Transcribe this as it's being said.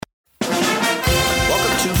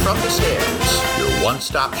to From the Stands, your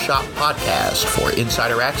one-stop shop podcast for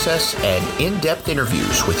insider access and in-depth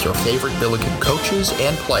interviews with your favorite Billiken coaches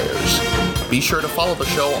and players. Be sure to follow the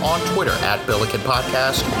show on Twitter at Billiken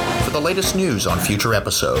Podcast for the latest news on future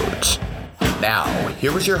episodes. Now,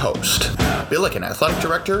 here is your host, Billiken Athletic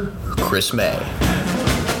Director, Chris May.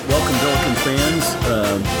 Welcome, Billiken fans.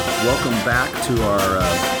 Welcome back to our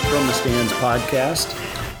From the Stands podcast.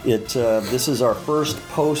 This is our first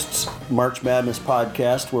post-March Madness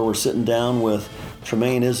podcast where we're sitting down with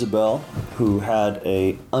Tremaine Isabel, who had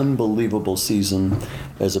an unbelievable season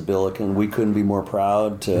as a Billiken. We couldn't be more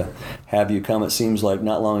proud to have you come. It seems like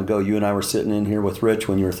not long ago you and I were sitting in here with Rich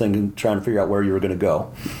when you were trying to figure out where you were going to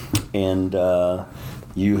go. And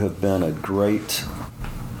you have been a great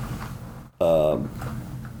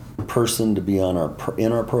person to be in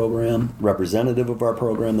our program, representative of our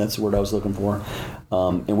program. That's the word I was looking for,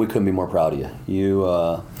 and we couldn't be more proud of you.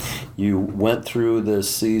 You went through this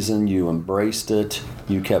season, you embraced it,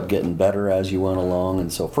 you kept getting better as you went along,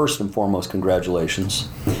 and so first and foremost, congratulations.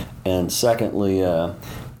 And secondly,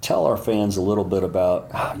 tell our fans a little bit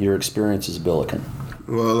about your experience as a Billiken.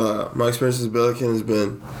 Well, my experience as a Billiken has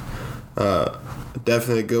been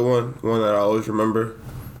definitely a good one that I always remember.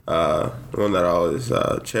 One that I always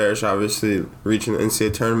cherish. Obviously, reaching the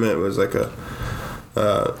NCAA tournament was like a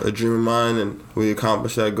dream of mine, and we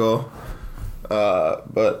accomplished that goal.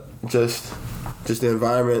 But just the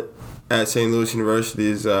environment at St. Louis University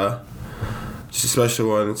is just a special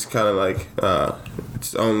one. It's kind of like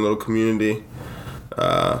its own little community.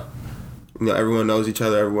 Everyone knows each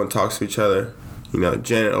other. Everyone talks to each other.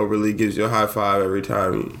 Janet Oberle gives you a high five every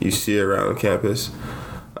time you see her around campus.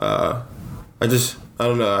 I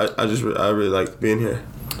don't know. I really like being here.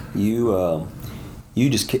 You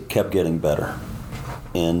just kept getting better,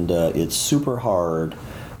 and it's super hard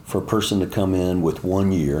for a person to come in with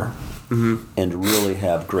 1 year and really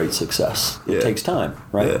have great success. It takes time,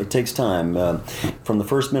 right? Yeah. It takes time. From the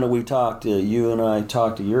first minute we talked, you and I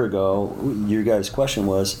talked a year ago. Your guys' question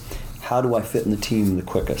was, how do I fit in the team the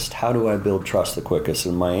quickest? How do I build trust the quickest?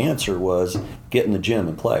 And my answer was, get in the gym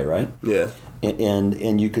and play, right? Yeah.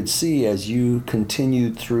 And you could see as you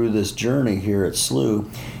continued through this journey here at SLU,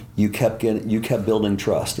 you kept building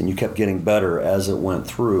trust, and you kept getting better as it went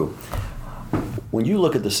through. When you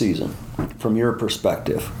look at the season, from your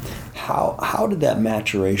perspective, how did that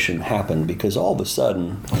maturation happen? Because all of a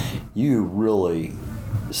sudden, you really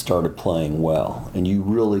started playing well, and you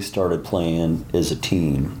really started playing as a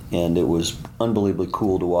team, and it was unbelievably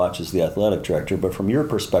cool to watch as the athletic director. But from your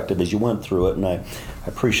perspective, as you went through it, and I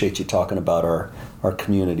appreciate you talking about our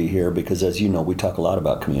community here, because as you know, we talk a lot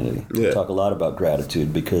about community. Yeah. We talk a lot about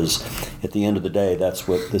gratitude, because at the end of the day, that's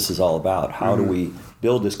what this is all about. How do we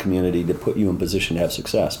build this community to put you in position to have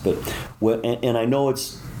success? But and I know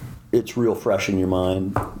it's real fresh in your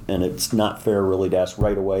mind, and it's not fair really to ask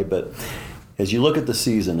right away, but as you look at the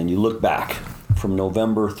season and you look back from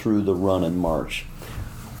November through the run in March,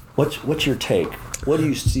 what's your take? What do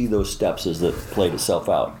you see those steps as that played itself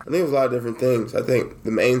out? I think it was a lot of different things. I think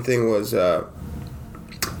the main thing was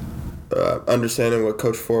understanding what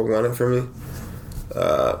Coach Ford wanted from me,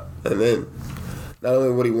 and then not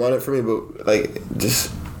only what he wanted from me, but like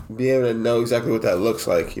just being able to know exactly what that looks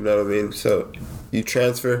like. You know what I mean? So you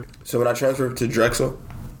transfer. So when I transferred to Drexel,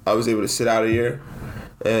 I was able to sit out a year.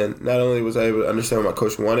 And not only was I able to understand what my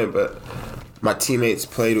coach wanted, but my teammates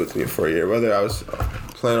played with me for a year. Whether I was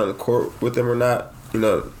playing on the court with them or not,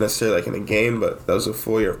 necessarily like in a game, but that was a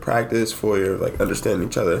full year of practice, full year of like understanding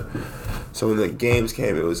each other. So when the games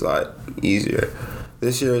came, it was a lot easier.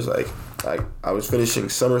 This year was like I was finishing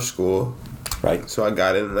summer school, right? So I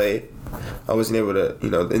got in late. I wasn't able to,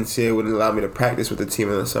 the NCAA wouldn't allow me to practice with the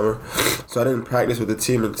team in the summer. So I didn't practice with the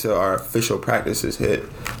team until our official practices hit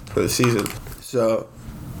for the season. So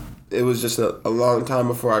it was just a long time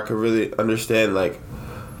before I could really understand like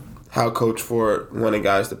how Coach Ford wanted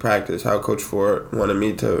guys to practice, how Coach Ford wanted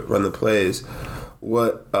me to run the plays,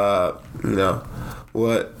 what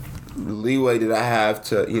leeway did I have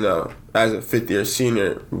to, as a fifth-year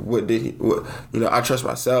senior, I trust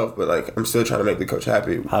myself, but like I'm still trying to make the coach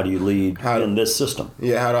happy. How do you lead in this system?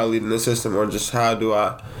 Yeah, how do I lead in this system, or just how do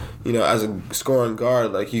I, as a scoring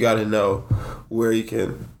guard, like you got to know where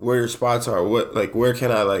your spots are, where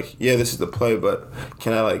can I this is the play, but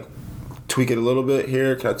can I tweak it a little bit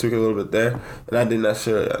here? Can I tweak it a little bit there? And I didn't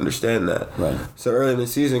necessarily understand that. Right. So early in the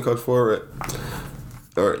season, Coach Ford,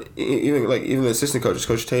 or even the assistant coaches,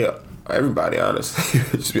 Coach Tate, everybody, honestly,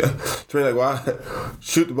 just be like, why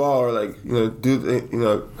shoot the ball or and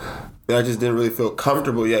I just didn't really feel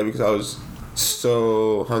comfortable yet because I was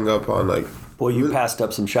so hung up on Boy, you passed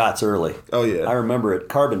up some shots early. Oh, yeah. I remember at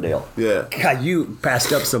Carbondale. Yeah. God, you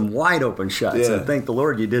passed up some wide open shots. Yeah. And thank the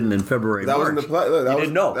Lord you didn't in February. That was in the play. Look,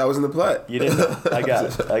 didn't know. That was in the play. You didn't know. I got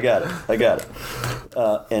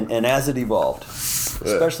it. And as it evolved,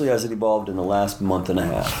 especially as it evolved in the last month and a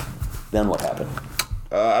half, then what happened?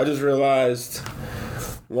 I just realized,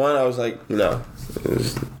 one, I was like, it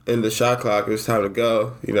was in the shot clock. It was time to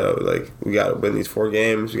go. Like, we got to win these 4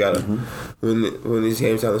 games. We got to win these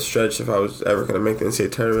games down the stretch if I was ever going to make the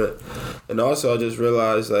NCAA tournament. And also, I just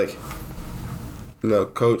realized, like,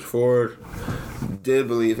 Coach Ford did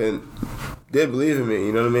believe in me.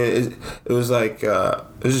 You know what I mean? It was like I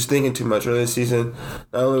was just thinking too much early this season.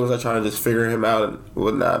 Not only was I trying to just figure him out and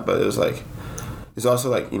whatnot, but it was like, it's also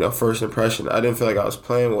like, first impression. I didn't feel like I was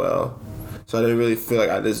playing well, so I didn't really feel like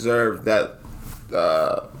I deserved that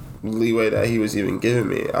leeway that he was even giving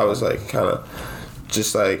me. I was like, kind of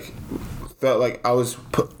just like, felt like I was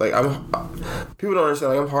people don't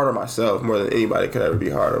understand, like, I'm hard on myself more than anybody could ever be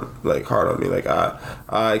hard on me. Like,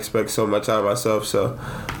 I expect so much out of myself, so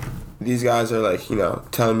these guys are like,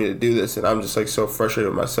 telling me to do this, and I'm just like so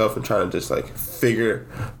frustrated with myself and trying to just like figure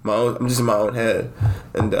I'm just in my own head.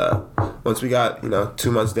 And once we got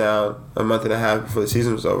 2 months down, a month and a half before the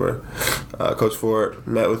season was over, Coach Ford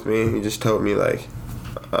met with me. He just told me, like,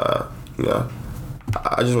 I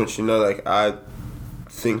just want you to know, like, I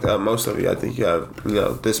think that most of you, I think you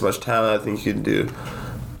have this much talent. I think you can do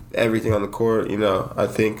everything on the court. I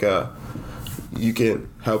think you can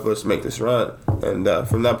help us make this run. And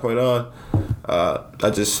from that point on, I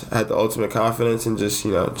just had the ultimate confidence and just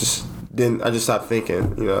stopped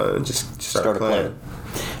thinking, and just started playing.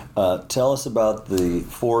 Tell us about the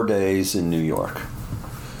 4 days in New York.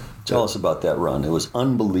 Tell us about that run. It was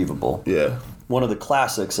unbelievable. Yeah. One of the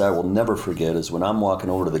classics I will never forget is when I'm walking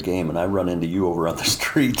over to the game and I run into you over on the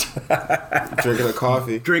street. Drinking a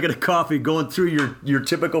coffee, going through your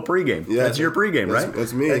typical pregame. Yeah, that's your pregame, right?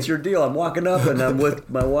 That's me. That's your deal. I'm walking up and I'm with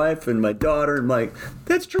my wife and my daughter, and I'm like,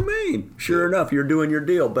 that's Jermaine. Sure enough, you're doing your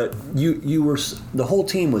deal. But you were, the whole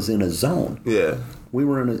team was in a zone. Yeah. You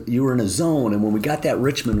were in a zone, and when we got that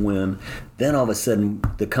Richmond win, then all of a sudden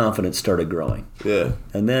the confidence started growing. Yeah.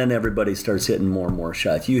 And then everybody starts hitting more and more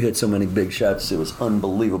shots. You hit so many big shots, it was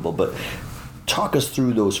unbelievable. But talk us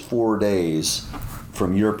through those 4 days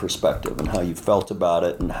from your perspective and how you felt about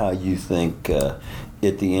it and how you think at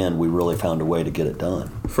the end we really found a way to get it done.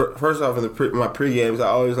 First off, in my pre-games, I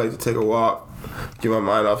always like to take a walk, get my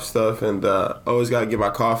mind off stuff, and always gotta get my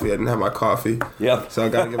coffee. I didn't have my coffee. Yep. So I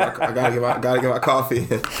gotta get my coffee.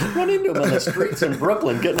 Run into him on the streets in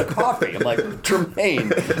Brooklyn getting a coffee. I'm like,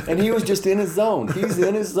 Tremaine, and he was just in his zone. He's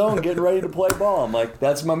in his zone, getting ready to play ball. I'm like,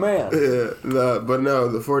 that's my man. Yeah. But no,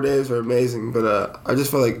 the 4 days were amazing. But I just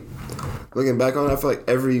feel like, looking back on it, I feel like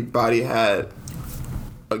everybody had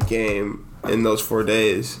a game in those 4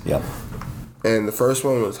 days. Yep. And the first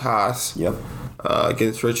one was Haas. Yep.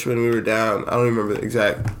 Against Richmond, we were down. I don't remember the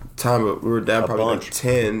exact time, but we were down probably like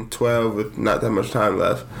 10, 12 with not that much time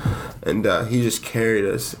left. And he just carried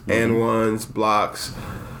us. And ones, blocks,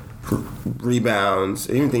 rebounds,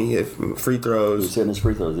 anything he hit, free throws. He was hitting his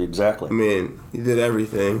free throws, exactly. I mean, he did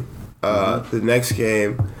everything. The next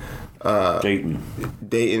game, Dayton,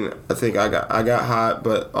 I think I got hot,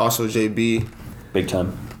 but also JB. Big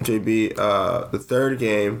time. JB, the third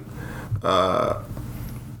game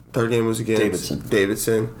was against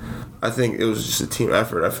Davidson. I think it was just a team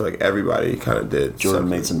effort. I feel like everybody kind of did. Jordan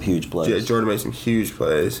made some huge plays. Yeah, Jordan made some huge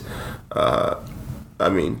plays.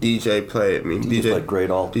 DJ played. DJ played great.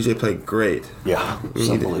 DJ played great. Yeah, it's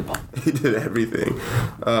unbelievable. He did everything.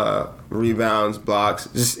 Rebounds, blocks,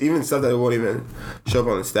 just even stuff that won't even show up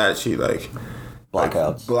on the stat sheet, like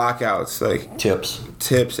blockouts, like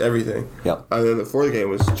tips, everything. Yep. And then the fourth game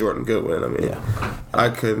was Jordan Goodwin. I mean, I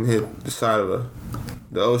couldn't hit the side of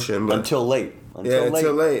the ocean, but until late. Until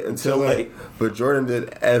late. But Jordan did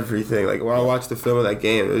everything. Like, when I watched the film of that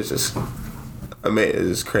game, it was just amazing. It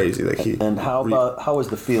was crazy. Like, how was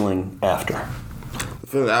the feeling after? The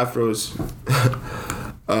feeling after was,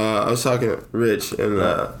 I was talking to Rich, and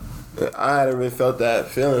I hadn't really felt that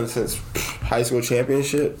feeling since high school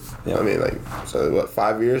championship. Yeah. I mean,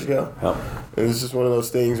 5 years ago? Yeah. It was just one of those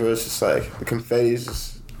things where it's just like the confetti's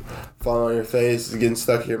just falling on your face, it's getting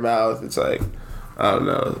stuck in your mouth. It's like, I don't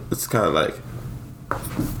know. It's kind of like,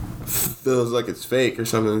 feels like it's fake or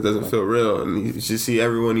something. It doesn't feel real. And you just see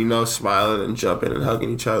everyone smiling and jumping and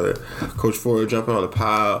hugging each other. Coach Ford jumping on the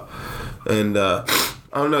pile. And I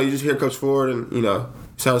don't know, you just hear Coach Ford and,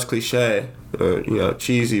 sounds cliche,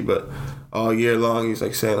 cheesy, but all year long he's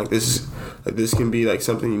like saying, like, this can be like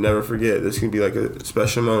something you never forget. This can be like a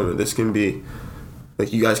special moment. This can be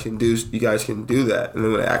like you guys can do that, and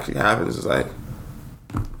then when it actually happens, it's like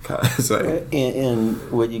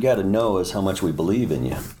and what you got to know is how much we believe in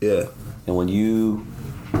you. Yeah. And when you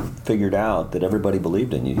figured out that everybody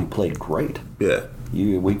believed in you, you played great. Yeah.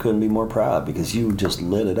 We couldn't be more proud because you just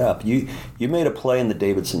lit it up. You made a play in the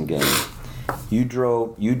Davidson game. You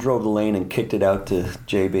drove the lane and kicked it out to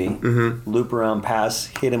JB. Loop around pass,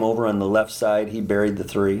 hit him over on the left side. He buried the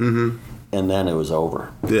three, and then it was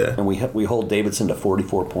over. Yeah. And we hold Davidson to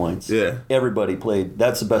 44 points. Yeah. Everybody played.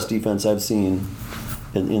 That's the best defense I've seen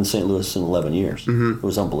in St. Louis in 11 years. It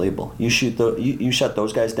was unbelievable. You shut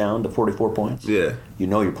those guys down to 44 points. Yeah. You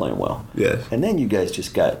know you're playing well. Yeah. And then you guys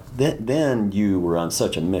just got. Then you were on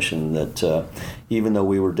such a mission that even though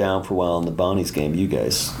we were down for a while in the Bonnies game, you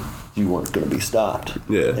weren't going to be stopped.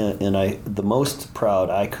 Yeah. And the most proud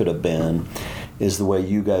I could have been is the way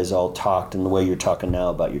you guys all talked and the way you're talking now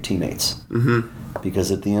about your teammates.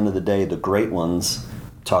 Because at the end of the day, the great ones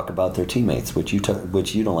talk about their teammates, which you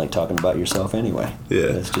don't like talking about yourself anyway. Yeah.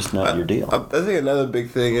 It's just not your deal. I think another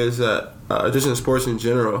big thing is that just in sports in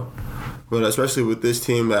general, but especially with this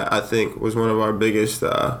team, that I think was one of our biggest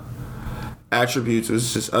attributes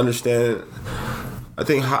was just understanding. I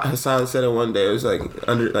think Hassan said it one day. It was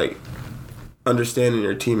understanding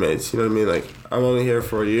your teammates. You know what I mean? Like, I'm only here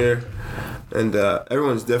for a year, and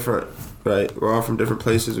everyone's different, right? We're all from different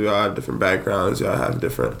places. We all have different backgrounds. We all have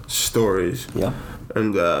different stories. Yeah.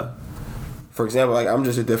 And for example, like, I'm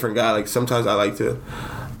just a different guy. Like, sometimes I like to.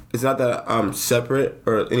 It's not that I'm separate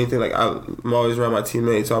or anything. Like, I'm always around my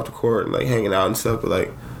teammates off the court and like hanging out and stuff. But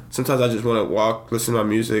like, sometimes I just want to walk, listen to my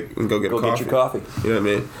music, and go get coffee. Get your coffee. You know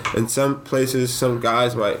what I mean? And some places, some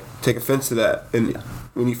guys might take offense to that. And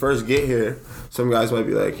when you first get here, some guys might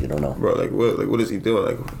be like, "You don't know, bro. Like, what is he doing?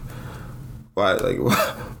 Like, why? Like,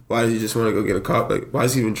 why does he just want to go get a coffee? Like, why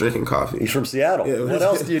is he even drinking coffee? He's from Seattle. Yeah, what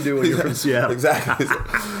else do you do when you're from Seattle?" Exactly.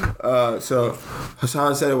 So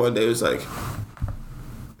Hassan said it one day. It was like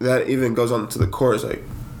that. Even goes on to the court. It's like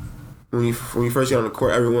when you first get on the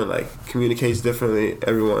court, everyone like communicates differently.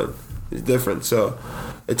 Everyone is different. So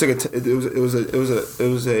it took an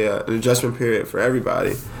adjustment period for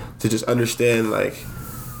everybody to just understand like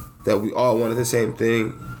that we all wanted the same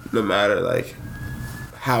thing, no matter like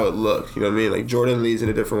how it looked. You know what I mean? Like, Jordan leads in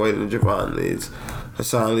a different way than Javon leads.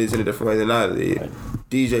 Hassan leads in a different way than I lead. Right.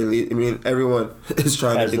 DJ leads. I mean, everyone is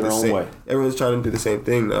trying to do the same. Way. Everyone's trying to do the same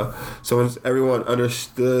thing though. So once everyone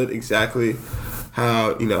understood exactly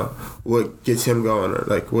how, you know, what gets him going or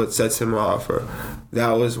like what sets him off, or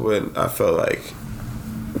that was when I felt like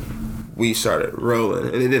we started rolling,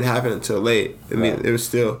 and it didn't happen until late. I mean, it was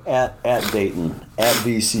still at Dayton, at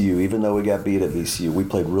VCU. Even though we got beat at VCU, we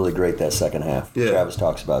played really great that second half. Yeah. Travis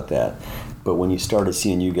talks about that. But when you started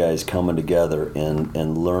seeing you guys coming together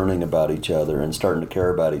and learning about each other and starting to care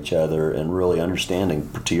about each other and really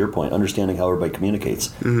understanding, to your point, understanding how everybody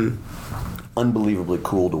communicates, unbelievably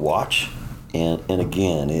cool to watch. And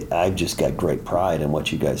again, I've just got great pride in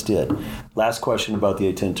what you guys did. Last question about the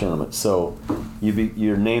A-10 tournament. So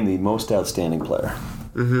you're named the most outstanding player.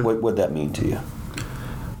 What would that mean to you?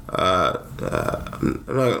 I'm not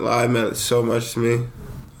gonna lie, it meant so much to me.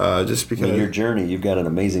 Just because your journey, you've got an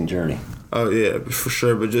amazing journey. Oh yeah, for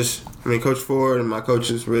sure. But just, I mean, Coach Ford and my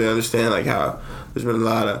coaches really understand like how there's been a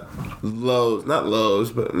lot of lows, not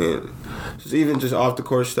lows, but I mean, just off the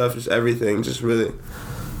court stuff, just everything, just really.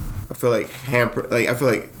 I feel like I feel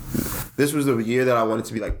like this was the year that I wanted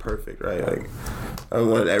to be like perfect, right? Like, I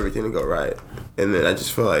wanted everything to go right, and then I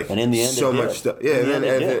just feel like, and in the end, so much stuff. Yeah,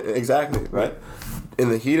 exactly. Right. In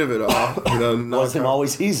the heat of it all, you know, wasn't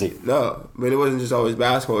always easy. No, I mean, it wasn't just always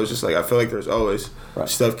basketball. It was just like, I feel like there's always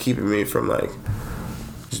stuff keeping me from like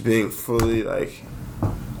just being fully like,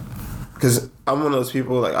 because I'm one of those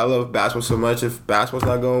people, like, I love basketball so much. If basketball's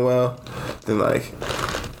not going well, then like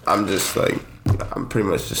I'm just like, I'm pretty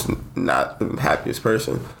much just not the happiest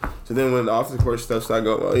person. So then when the off the court stuff's not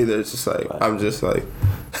going well either, it's just like I'm just like.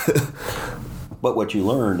 But what you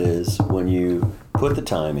learned is when you put the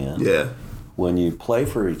time in. Yeah. When you play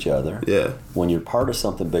for each other, when you're part of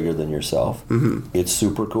something bigger than yourself, it's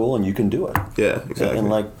super cool and you can do it. Yeah, exactly. And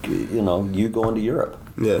like, you know, you go into Europe.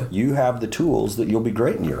 Yeah. You have the tools that you'll be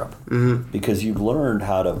great in Europe because you've learned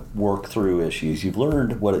how to work through issues. You've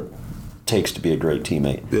learned what it takes to be a great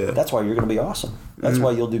teammate. Yeah. That's why you're going to be awesome. That's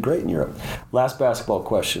why you'll do great in Europe. Last basketball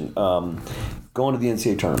question. Going to the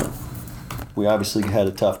NCAA tournament. We obviously had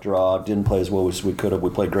a tough draw. Didn't play as well as we could have. We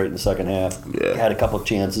played great in the second half. Yeah. Had a couple of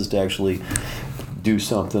chances to actually do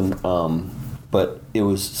something. But it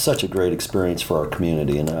was such a great experience for our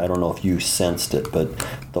community, and I don't know if you sensed it, but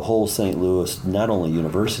the whole St. Louis, not only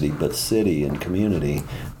university, but city and community,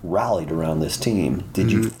 rallied around this team. Did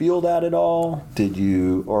you feel that at all?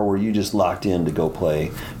 Or were you just locked in to go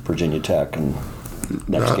play Virginia Tech and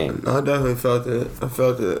next game? No, I definitely felt it. I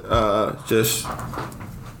felt it. Just,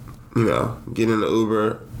 get in the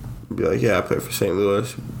Uber, be like, yeah, I played for St.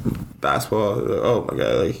 Louis basketball. Like, oh my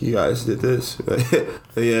God, like you guys did this.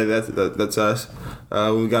 Yeah, that's us.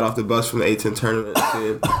 When we got off the bus from the A-10 tournament,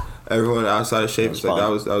 seeing everyone outside of Shape, that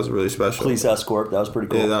was really special. Police escort, that was pretty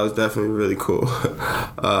cool. Yeah, that was definitely really cool.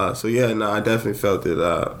 I definitely felt it.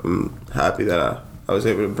 I'm happy that I was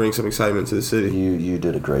able to bring some excitement to the city. You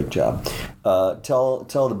did a great job. Tell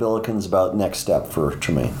the Billikens about next step for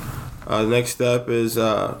Tremaine. The next step is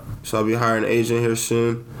so I'll be hiring an agent here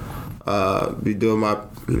soon. Be doing my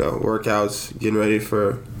workouts, getting ready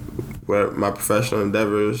for my professional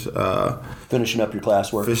endeavors. Finishing up your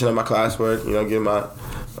classwork. Finishing up my classwork. Getting my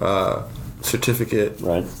certificate.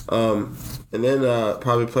 Right. And then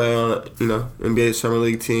probably play on NBA Summer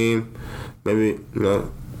League team. Maybe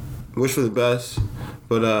wish for the best.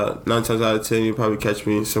 But 9 times out of 10, you'll probably catch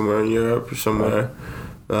me somewhere in Europe or somewhere.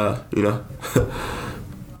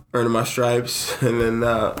 Earning my stripes, and then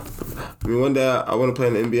one day I want to play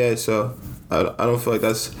in the NBA, so I don't feel like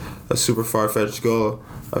that's a super far-fetched goal.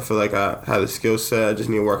 I feel like I have the skill set. I just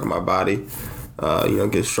need to work on my body,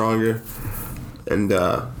 get stronger, and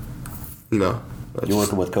You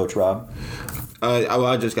working with Coach Rob?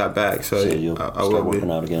 I just got back, so you'll start working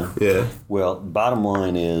out again. Yeah. Well, bottom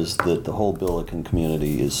line is that the whole Billiken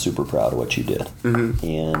community is super proud of what you did,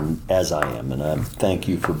 and as I am, and I thank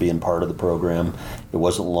you for being part of the program. It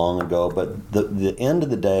wasn't long ago, but the end of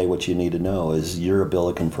the day, what you need to know is you're a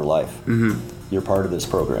Billiken for life. You're part of this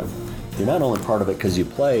program. You're not only part of it because you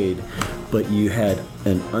played, but you had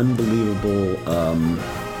an unbelievable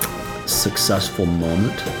successful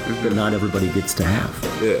moment that not everybody gets to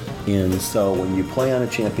have. Yeah. And so when you play on a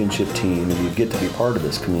championship team and you get to be part of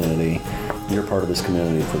this community, you're part of this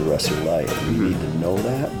community for the rest of your life. You need to know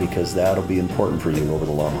that because that'll be important for you over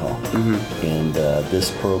the long haul. And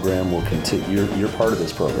this program will continue. You're part of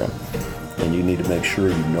this program. And you need to make sure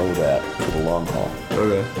you know that for the long haul.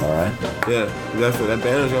 Okay. All right? Yeah, definitely. That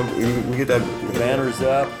banner's going to get that. The banner's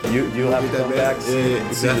up. You'll have to come back to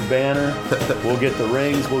see the banner. We'll get the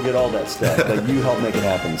rings. We'll get all that stuff. But you helped make it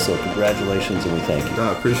happen. So congratulations and we thank you.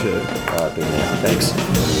 I appreciate it. All right, big man.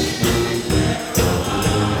 Thanks.